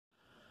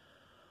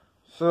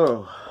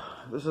So,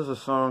 this is a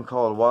song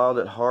called Wild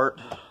at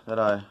Heart that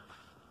I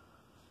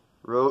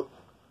wrote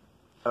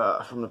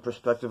from the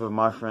perspective of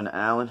my friend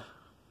Alan.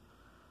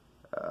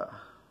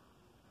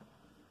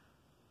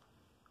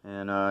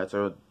 It's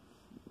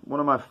one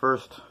of my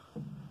first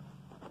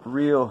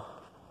real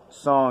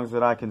songs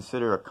that I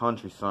consider a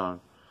country song.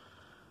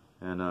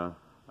 And I'd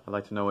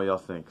like to know what y'all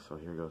think, so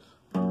here goes.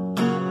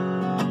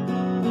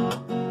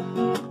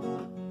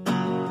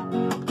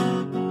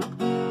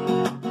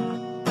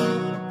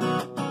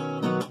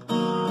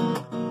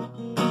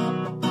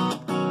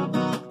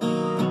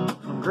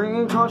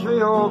 Green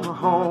country,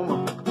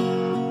 Oklahoma,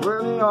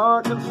 where the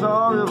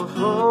Arkansas River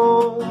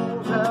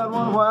flows. Had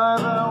one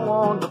wife and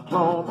one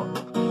diploma,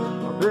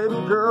 a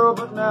baby girl,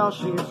 but now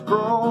she's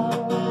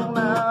grown.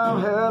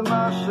 I've had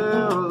my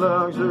share of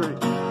luxury,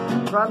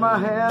 tried my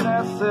hand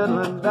at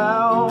settling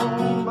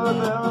down, but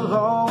there has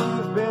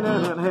always been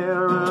an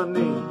inherent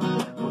need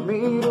for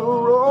me to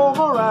roam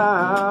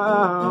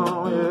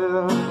around,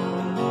 yeah.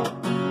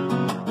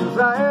 'Cause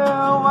I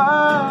am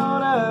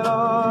wild at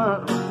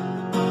heart,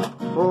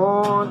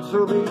 born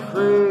to be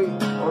free.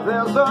 Oh,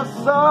 there's a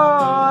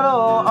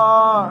subtle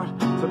art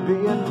to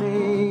being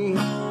me,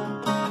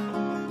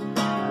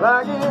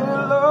 like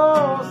it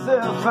lost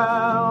and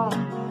found,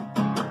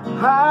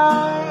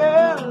 high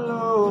and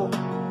low,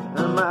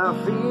 and my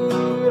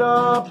feet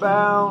are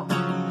bound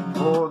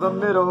for the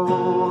middle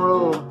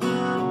road.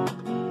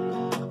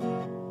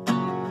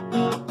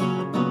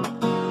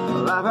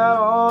 Well, I've had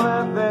all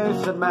that they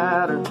said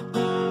mattered.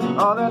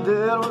 All that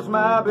did was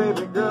my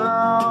baby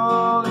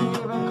girl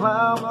even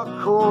climb the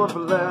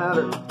corporate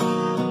ladder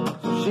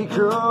so she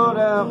could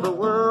have the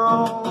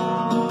world.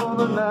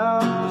 But now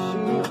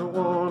she's a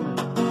woman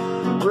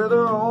with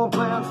her own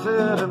plan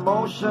set in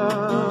motion.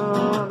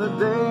 The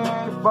day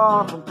ain't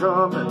far from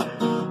coming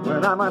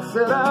when I might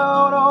set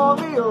out on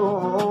the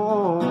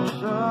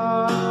ocean.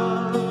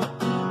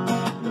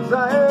 'Cause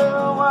I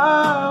am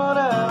wild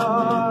at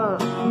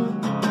heart,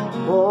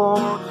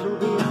 born to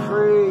be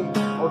free.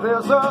 Oh,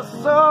 there's a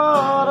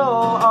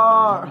subtle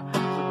art to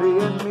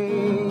being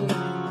me,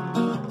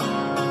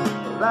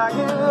 like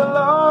it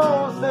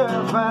lost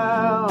and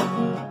found,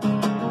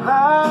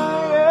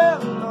 high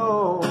and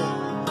low,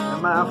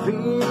 and my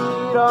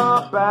feet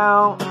are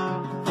bound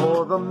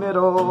for the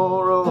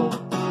middle road,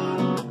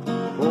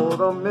 for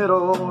the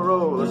middle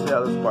road. Let's see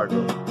how this part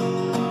goes.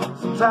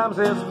 Sometimes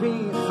there's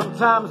peace,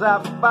 sometimes I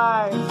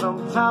fight,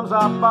 sometimes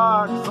I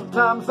bark,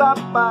 sometimes I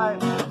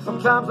bite,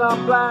 sometimes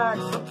I'm black,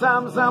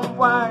 sometimes I'm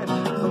white,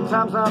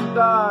 sometimes I'm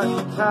dark,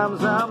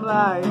 sometimes I'm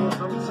light,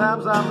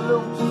 sometimes I'm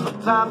loose,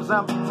 sometimes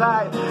I'm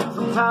tight,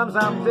 sometimes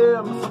I'm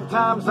dim,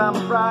 sometimes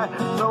I'm bright,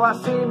 so I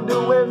seem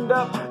to end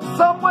up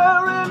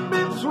somewhere in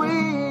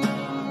between,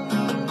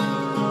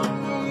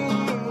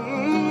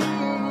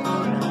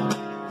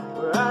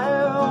 where I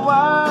am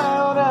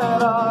wild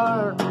at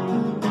heart,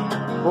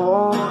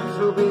 born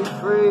to be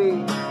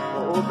free.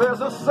 Oh,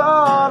 there's a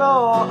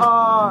subtle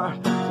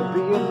art to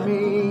being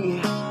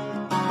me,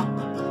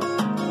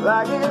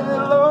 like it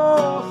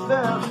lost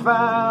and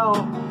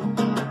found,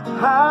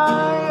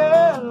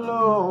 high and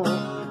low,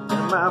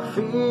 and my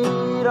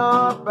feet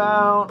are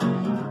bound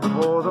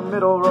for the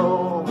middle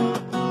road,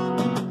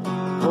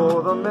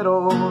 for the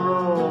middle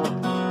road,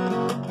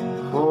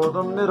 for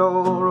the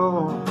middle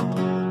road,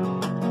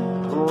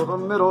 for the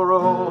middle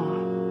road.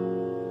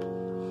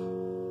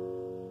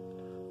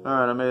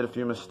 Alright, I made a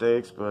few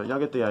mistakes, but y'all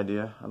get the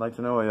idea. I'd like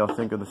to know what y'all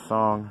think of the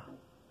song,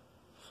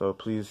 so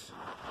please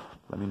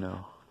let me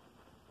know.